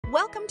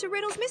Welcome to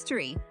Riddles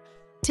Mystery.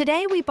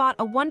 Today we bought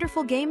a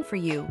wonderful game for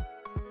you.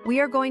 We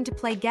are going to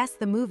play Guess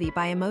the Movie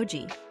by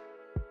Emoji.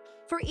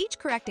 For each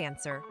correct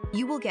answer,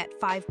 you will get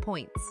 5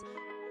 points.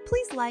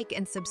 Please like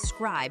and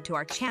subscribe to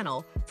our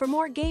channel for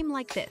more game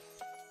like this.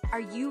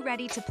 Are you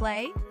ready to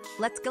play?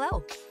 Let's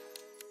go.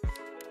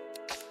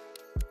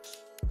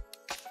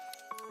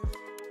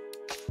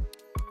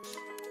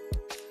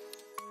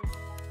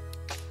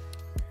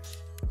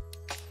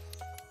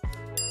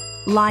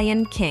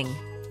 Lion King.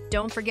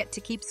 Don't forget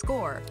to keep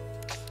score.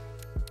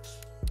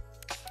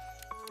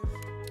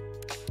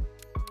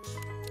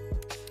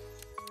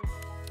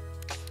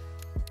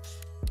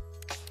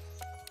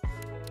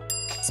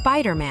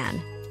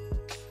 Spider-Man.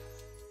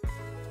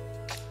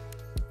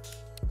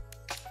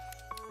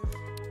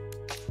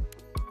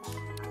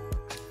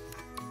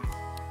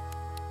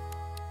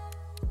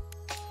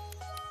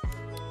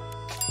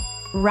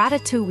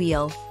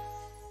 Ratatouille.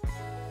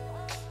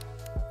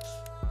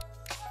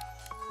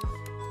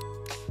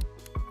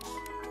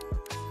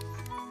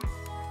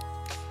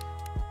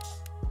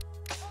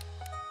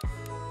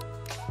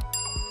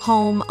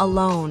 Home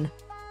Alone.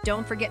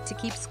 Don't forget to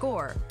keep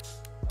score.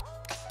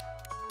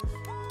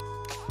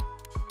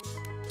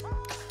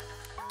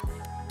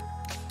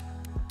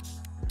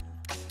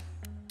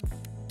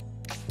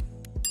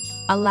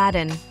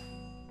 Aladdin.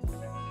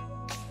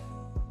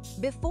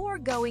 Before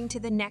going to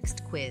the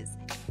next quiz,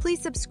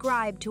 please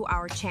subscribe to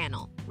our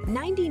channel.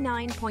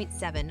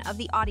 99.7% of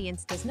the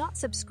audience does not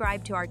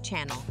subscribe to our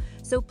channel,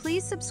 so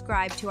please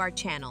subscribe to our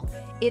channel.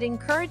 It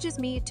encourages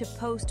me to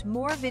post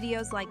more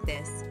videos like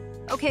this.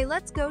 Okay,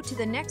 let's go to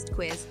the next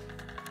quiz.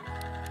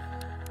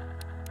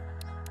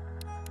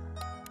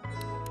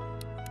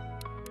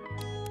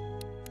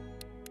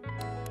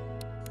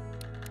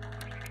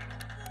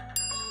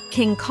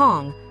 King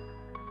Kong.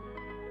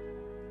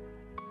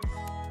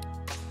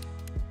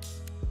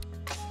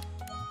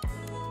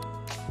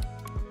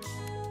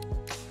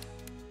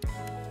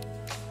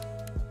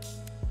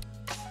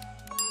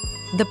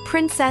 The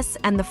Princess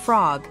and the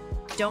Frog.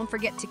 Don't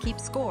forget to keep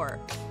score.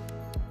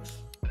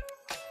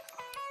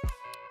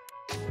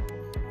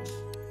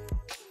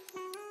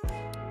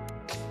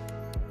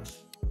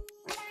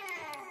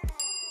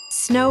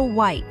 Snow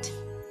White.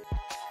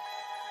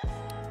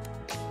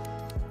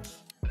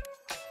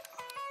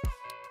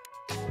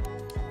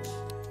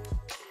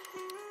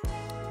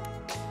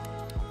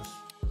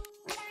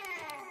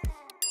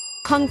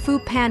 Kung Fu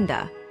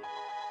Panda.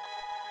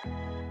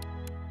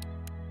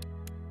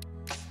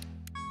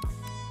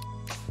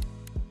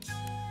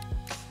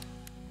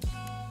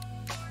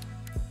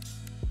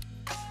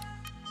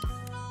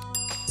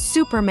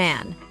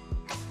 Superman.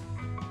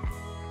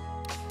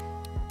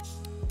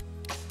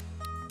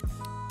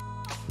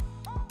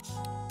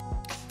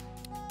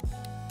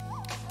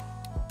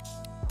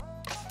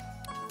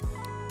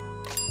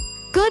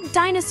 Good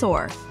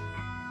Dinosaur.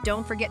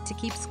 Don't forget to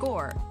keep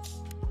score.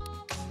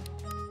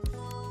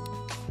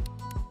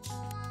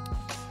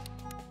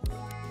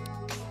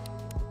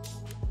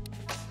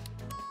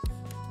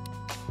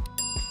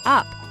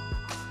 Up.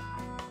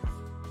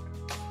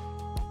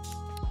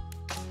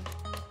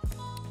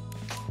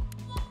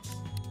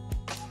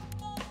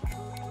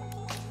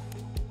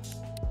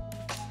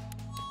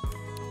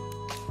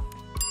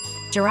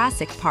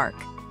 Jurassic Park.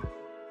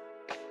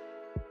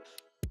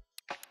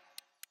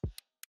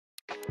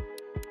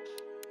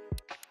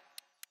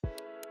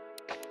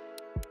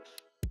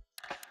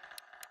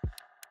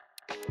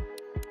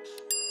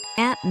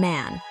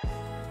 Ant-Man.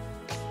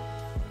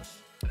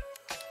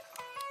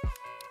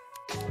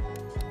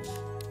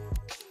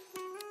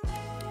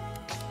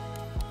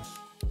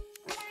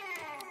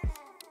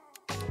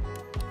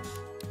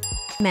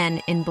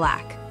 Men in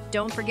Black.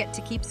 Don't forget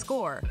to keep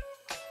score.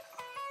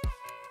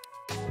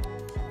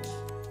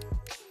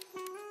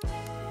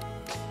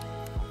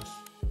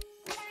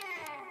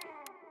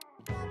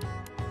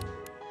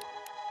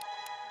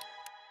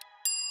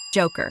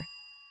 Joker.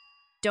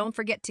 Don't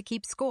forget to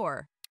keep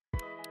score.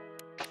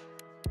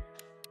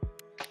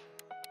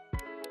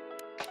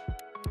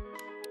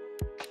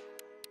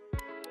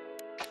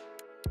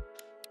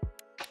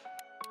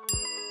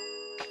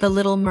 The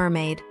Little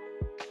Mermaid.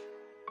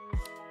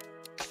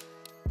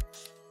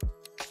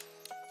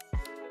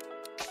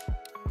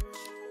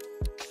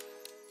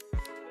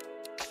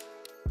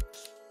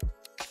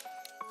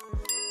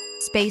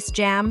 Space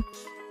Jam.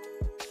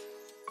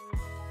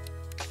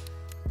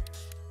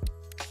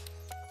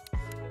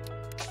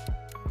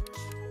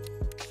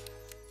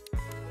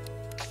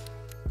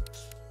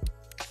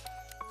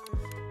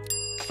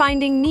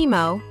 Finding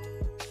Nemo.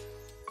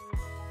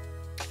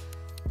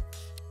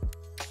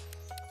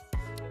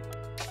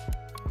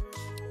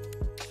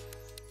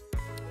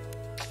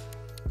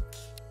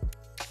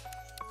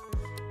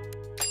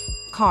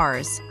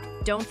 Cars.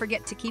 Don't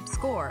forget to keep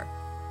score.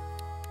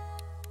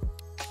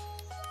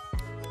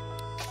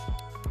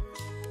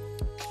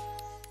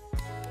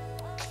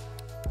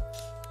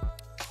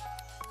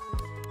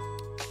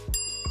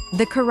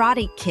 The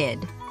Karate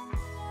Kid.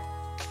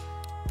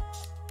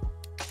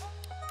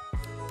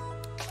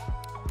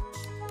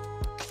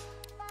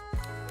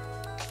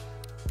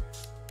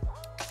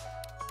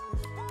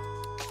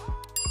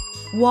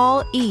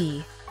 Wall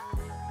E.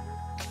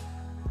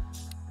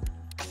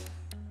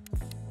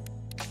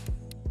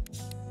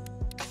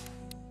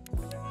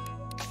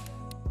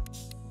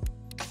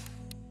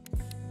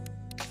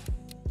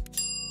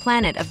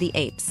 Planet of the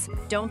Apes.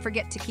 Don't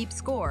forget to keep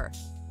score.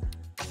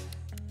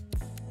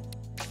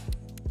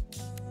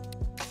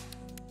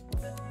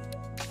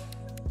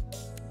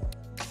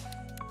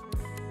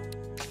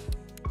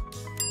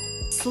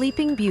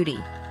 Sleeping Beauty.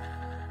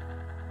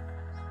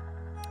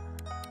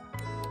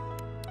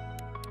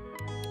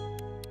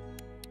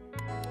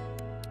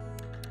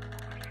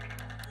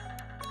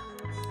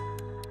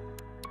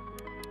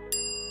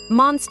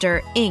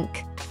 Monster,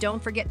 Inc.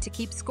 Don't forget to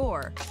keep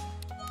score.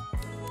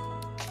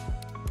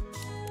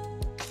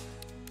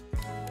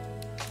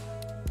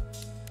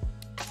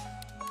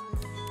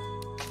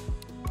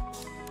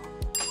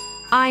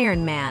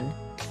 Iron Man.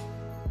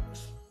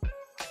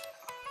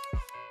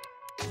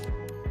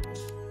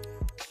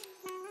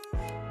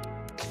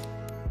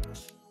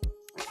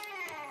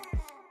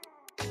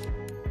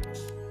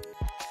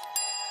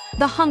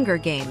 The Hunger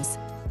Games.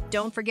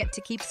 Don't forget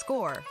to keep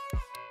score.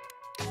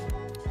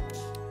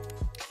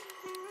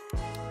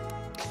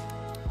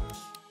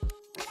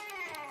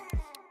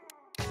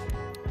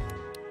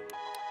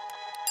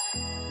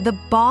 The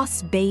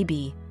Boss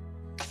Baby.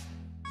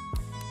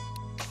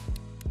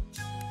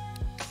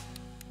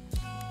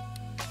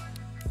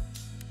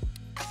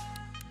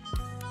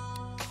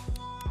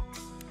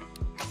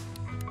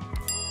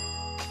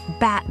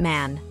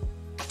 Batman.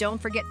 Don't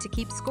forget to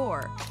keep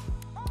score.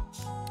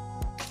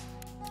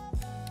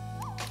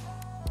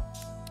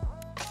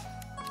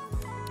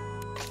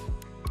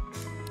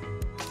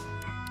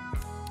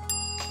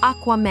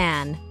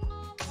 Aquaman.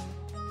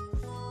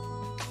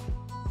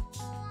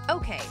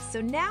 Okay,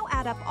 so now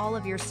add up all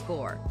of your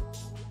score.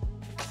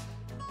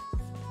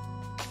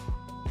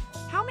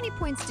 How many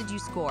points did you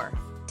score?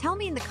 Tell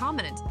me in the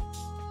comment.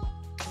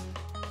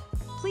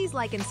 Please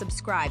like and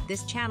subscribe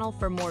this channel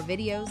for more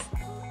videos.